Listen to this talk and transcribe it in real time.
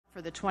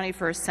For the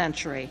 21st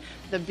century,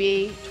 the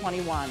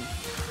B-21.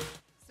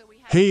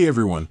 Hey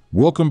everyone,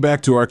 welcome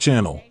back to our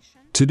channel.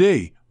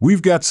 Today,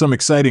 we've got some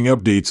exciting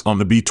updates on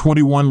the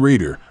B-21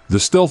 Raider, the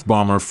stealth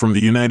bomber from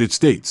the United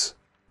States.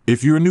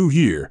 If you're new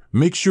here,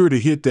 make sure to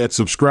hit that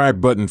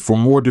subscribe button for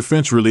more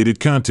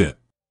defense-related content.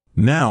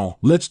 Now,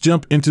 let's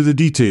jump into the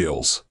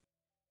details.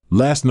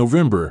 Last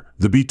November,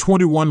 the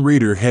B-21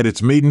 Raider had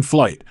its maiden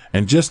flight,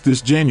 and just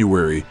this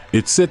January,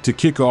 it's set to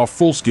kick off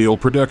full-scale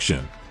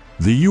production.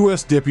 The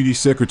U.S. Deputy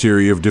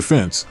Secretary of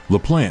Defense,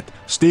 LaPlante,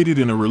 stated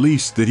in a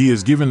release that he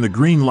has given the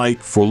green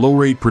light for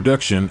low-rate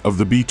production of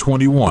the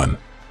B-21.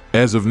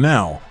 As of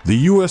now, the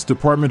U.S.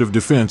 Department of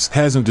Defense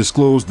hasn't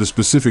disclosed the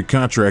specific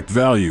contract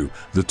value,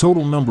 the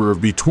total number of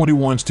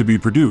B-21s to be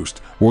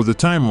produced, or the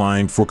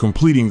timeline for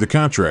completing the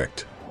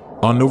contract.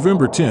 On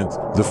November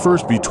 10th, the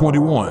first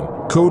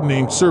B-21,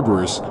 codenamed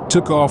Cerberus,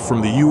 took off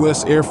from the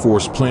U.S. Air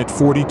Force Plant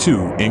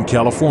 42 in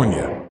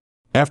California.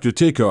 After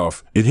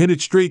takeoff, it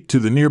headed straight to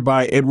the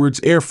nearby Edwards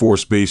Air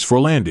Force Base for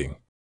landing.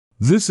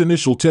 This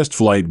initial test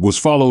flight was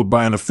followed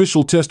by an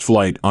official test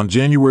flight on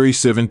January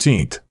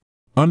 17th.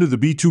 Under the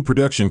B-2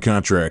 production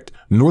contract,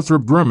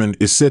 Northrop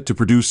Grumman is set to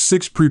produce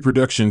 6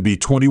 pre-production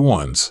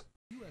B-21s.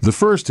 The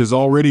first has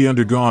already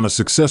undergone a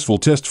successful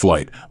test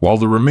flight, while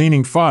the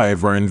remaining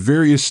 5 are in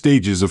various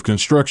stages of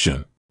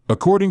construction.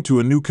 According to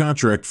a new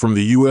contract from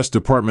the U.S.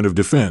 Department of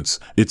Defense,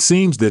 it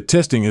seems that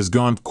testing has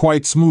gone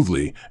quite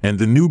smoothly, and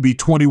the new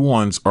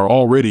B-21s are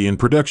already in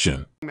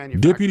production.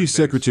 Deputy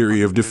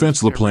Secretary of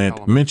Defense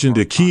LaPlante mentioned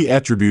a key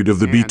attribute of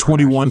the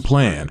B-21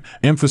 plan,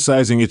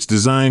 emphasizing its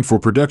design for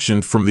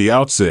production from the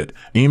outset,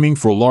 aiming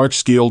for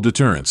large-scale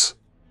deterrence.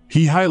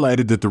 He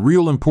highlighted that the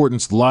real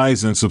importance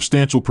lies in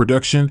substantial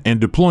production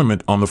and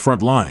deployment on the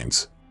front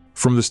lines.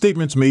 From the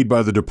statements made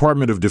by the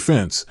Department of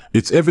Defense,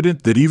 it's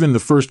evident that even the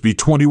first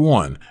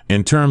B-21,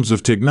 in terms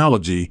of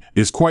technology,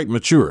 is quite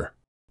mature.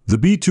 The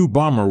B-2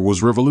 bomber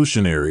was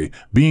revolutionary,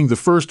 being the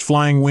first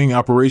flying wing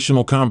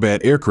operational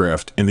combat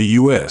aircraft in the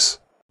U.S.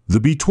 The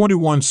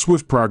B-21's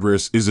swift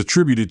progress is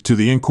attributed to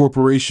the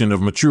incorporation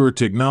of mature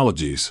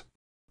technologies.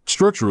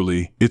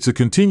 Structurally, it's a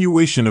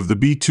continuation of the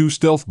B-2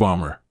 stealth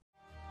bomber.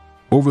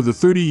 Over the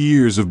 30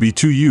 years of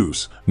B-2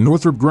 use,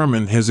 Northrop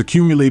Grumman has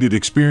accumulated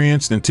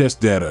experience and test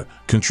data,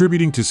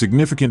 contributing to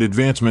significant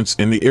advancements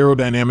in the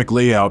aerodynamic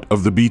layout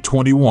of the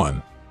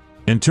B-21.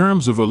 In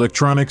terms of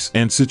electronics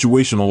and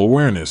situational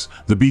awareness,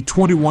 the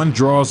B-21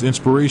 draws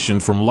inspiration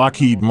from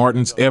Lockheed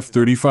Martin's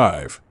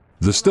F-35.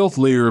 The stealth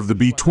layer of the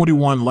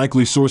B-21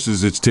 likely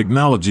sources its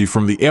technology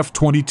from the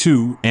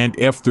F-22 and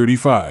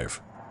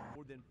F-35.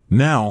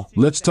 Now,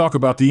 let's talk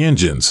about the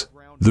engines.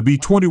 The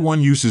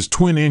B-21 uses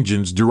twin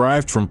engines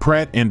derived from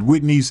Pratt &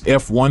 Whitney's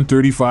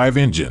F-135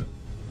 engine.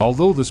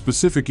 Although the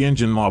specific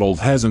engine model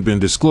hasn't been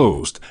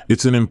disclosed,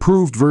 it's an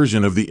improved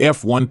version of the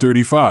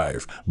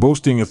F-135,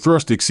 boasting a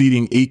thrust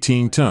exceeding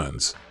 18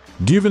 tons.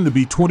 Given the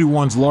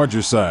B-21's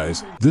larger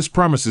size, this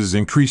promises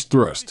increased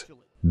thrust.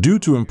 Due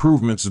to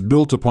improvements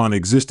built upon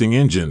existing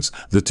engines,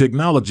 the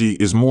technology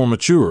is more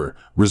mature,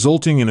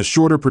 resulting in a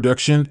shorter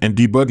production and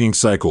debugging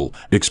cycle,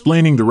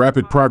 explaining the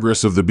rapid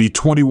progress of the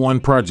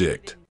B-21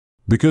 project.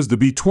 Because the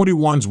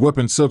B-21's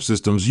weapon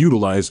subsystems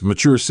utilize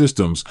mature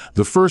systems,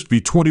 the first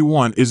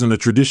B-21 isn't a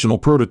traditional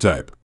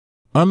prototype.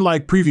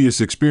 Unlike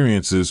previous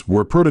experiences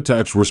where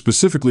prototypes were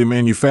specifically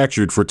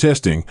manufactured for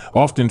testing,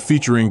 often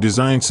featuring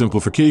design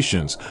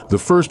simplifications, the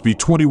first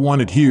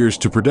B-21 adheres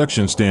to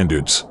production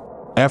standards.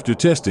 After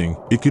testing,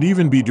 it could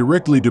even be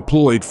directly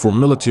deployed for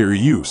military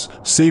use,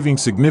 saving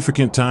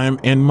significant time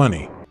and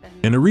money.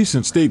 In a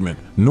recent statement,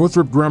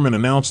 Northrop Grumman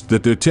announced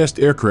that their test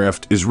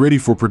aircraft is ready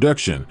for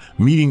production,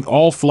 meeting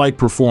all flight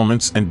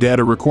performance and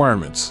data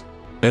requirements.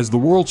 As the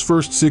world's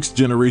first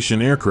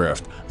sixth-generation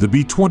aircraft, the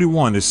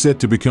B-21 is set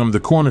to become the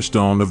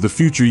cornerstone of the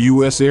future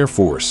U.S. Air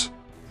Force.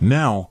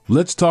 Now,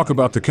 let's talk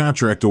about the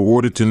contract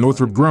awarded to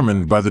Northrop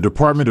Grumman by the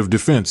Department of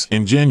Defense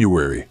in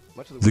January.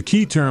 The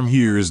key term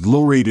here is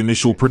low-rate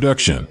initial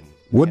production.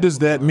 What does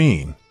that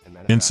mean?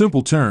 In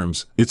simple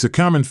terms, it's a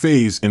common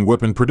phase in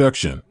weapon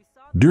production.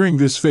 During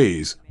this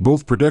phase,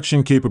 both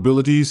production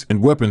capabilities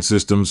and weapon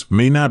systems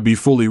may not be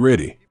fully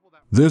ready.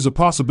 There's a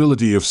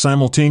possibility of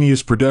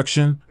simultaneous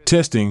production,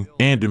 testing,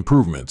 and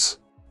improvements.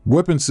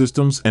 Weapon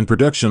systems and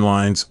production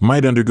lines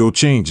might undergo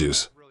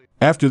changes.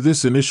 After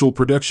this initial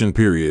production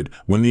period,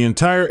 when the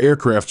entire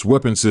aircraft's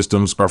weapon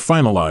systems are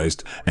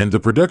finalized and the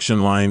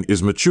production line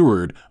is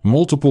matured,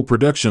 multiple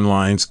production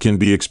lines can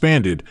be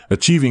expanded,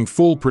 achieving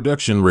full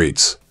production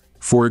rates.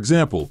 For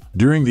example,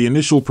 during the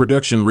initial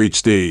production rate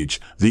stage,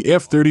 the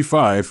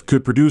F-35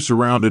 could produce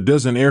around a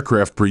dozen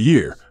aircraft per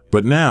year,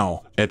 but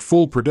now, at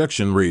full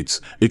production rates,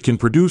 it can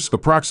produce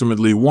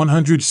approximately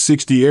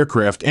 160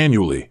 aircraft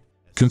annually.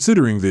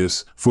 Considering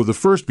this, for the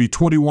first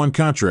B-21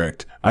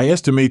 contract, I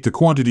estimate the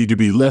quantity to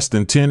be less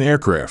than 10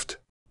 aircraft.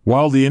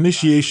 While the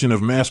initiation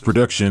of mass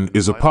production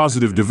is a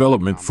positive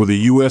development for the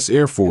U.S.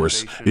 Air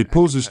Force, it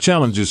poses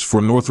challenges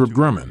for Northrop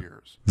Grumman.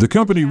 The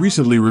company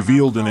recently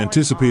revealed an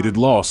anticipated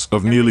loss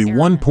of nearly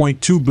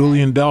 $1.2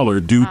 billion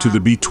due to the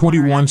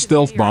B-21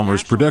 stealth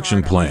bomber's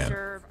production plan.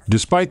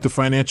 Despite the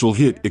financial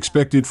hit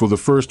expected for the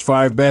first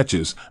 5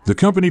 batches, the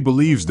company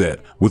believes that,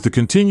 with the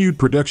continued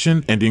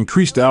production and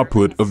increased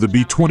output of the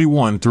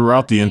B-21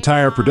 throughout the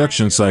entire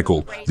production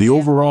cycle, the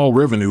overall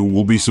revenue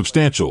will be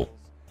substantial.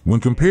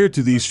 When compared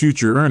to these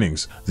future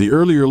earnings, the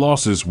earlier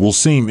losses will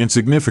seem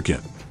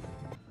insignificant.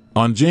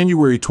 On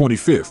January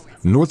 25th,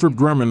 Northrop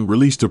Grumman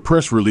released a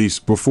press release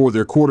before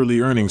their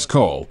quarterly earnings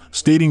call,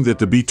 stating that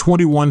the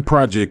B-21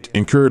 project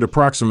incurred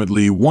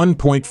approximately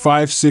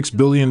 $1.56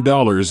 billion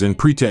in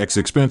pre-tax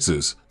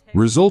expenses,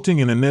 resulting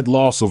in a net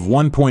loss of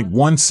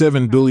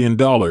 $1.17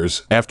 billion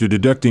after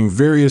deducting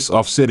various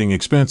offsetting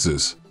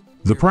expenses.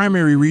 The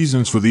primary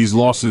reasons for these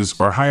losses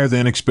are higher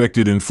than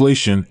expected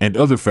inflation and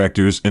other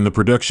factors in the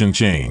production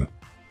chain.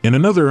 In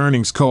another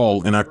earnings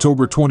call in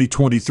October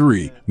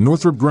 2023,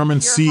 Northrop Grumman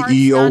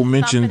CEO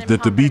mentioned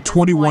that the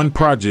B-21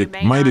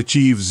 project might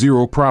achieve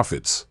zero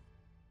profits.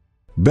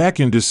 Back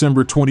in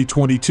December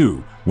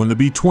 2022, when the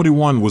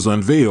B-21 was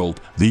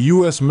unveiled, the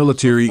U.S.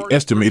 military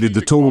estimated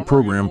the total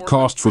program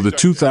cost for the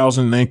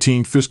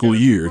 2019 fiscal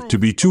year to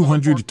be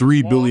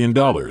 $203 billion,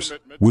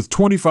 with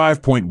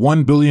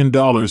 $25.1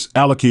 billion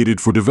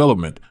allocated for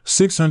development,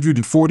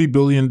 $640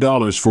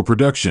 billion for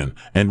production,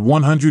 and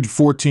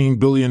 $114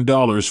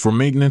 billion for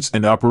maintenance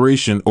and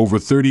operation over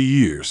 30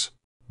 years.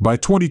 By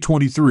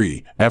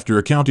 2023, after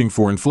accounting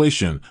for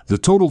inflation, the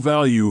total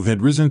value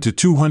had risen to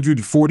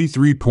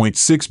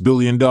 $243.6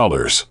 billion.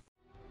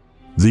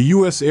 The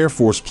U.S. Air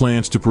Force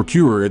plans to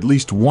procure at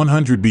least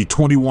 100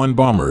 B-21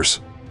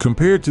 bombers.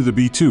 Compared to the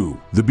B-2,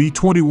 the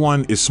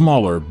B-21 is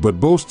smaller but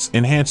boasts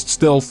enhanced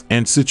stealth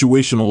and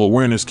situational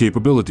awareness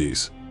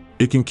capabilities.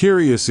 It can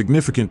carry a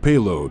significant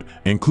payload,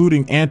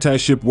 including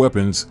anti-ship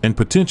weapons and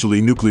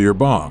potentially nuclear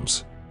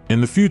bombs. In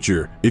the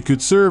future, it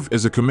could serve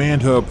as a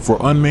command hub for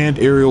unmanned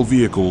aerial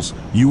vehicles,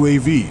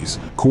 UAVs,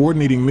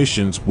 coordinating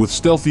missions with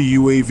stealthy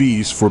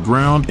UAVs for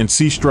ground and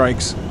sea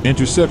strikes,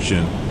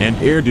 interception, and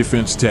air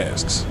defense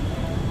tasks.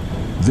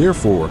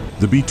 Therefore,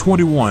 the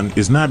B-21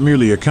 is not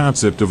merely a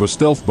concept of a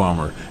stealth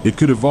bomber, it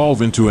could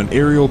evolve into an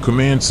aerial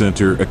command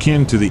center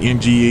akin to the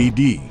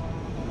NGAD.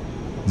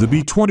 The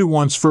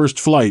B-21's first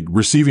flight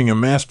receiving a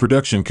mass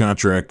production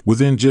contract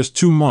within just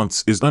 2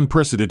 months is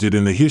unprecedented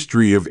in the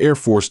history of Air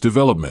Force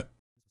development.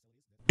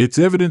 It's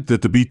evident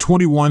that the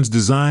B-21's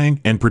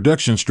design and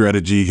production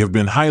strategy have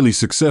been highly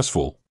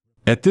successful.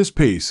 At this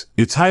pace,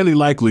 it's highly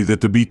likely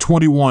that the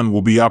B-21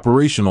 will be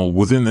operational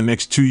within the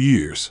next 2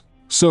 years.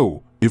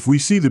 So, if we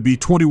see the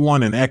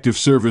B-21 in active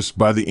service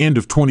by the end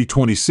of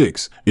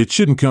 2026, it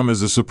shouldn't come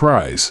as a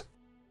surprise.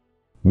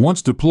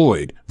 Once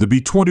deployed, the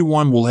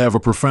B-21 will have a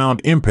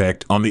profound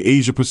impact on the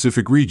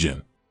Asia-Pacific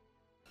region.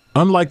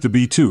 Unlike the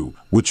B-2,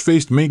 which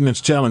faced maintenance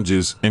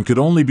challenges and could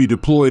only be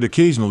deployed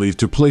occasionally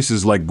to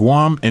places like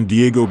Guam and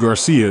Diego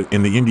Garcia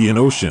in the Indian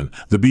Ocean,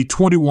 the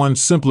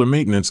B-21's simpler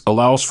maintenance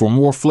allows for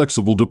more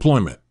flexible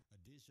deployment.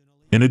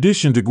 In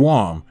addition to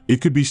Guam, it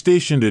could be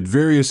stationed at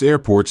various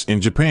airports in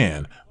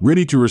Japan,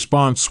 ready to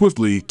respond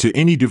swiftly to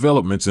any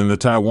developments in the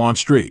Taiwan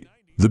Strait.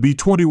 The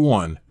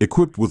B-21,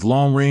 equipped with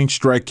long-range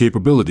strike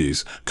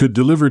capabilities, could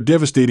deliver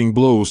devastating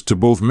blows to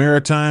both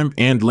maritime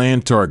and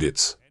land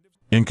targets.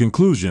 In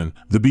conclusion,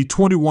 the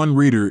B-21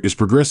 Raider is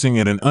progressing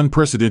at an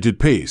unprecedented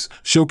pace,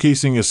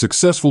 showcasing a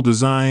successful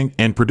design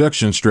and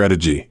production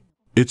strategy.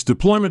 Its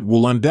deployment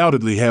will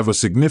undoubtedly have a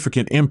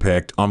significant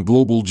impact on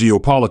global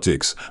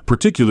geopolitics,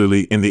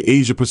 particularly in the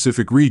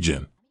Asia-Pacific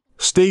region.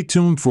 Stay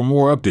tuned for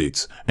more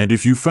updates, and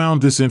if you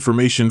found this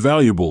information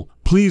valuable,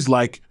 please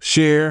like,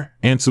 share,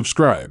 and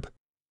subscribe.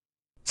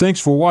 Thanks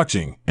for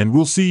watching, and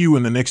we'll see you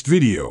in the next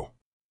video.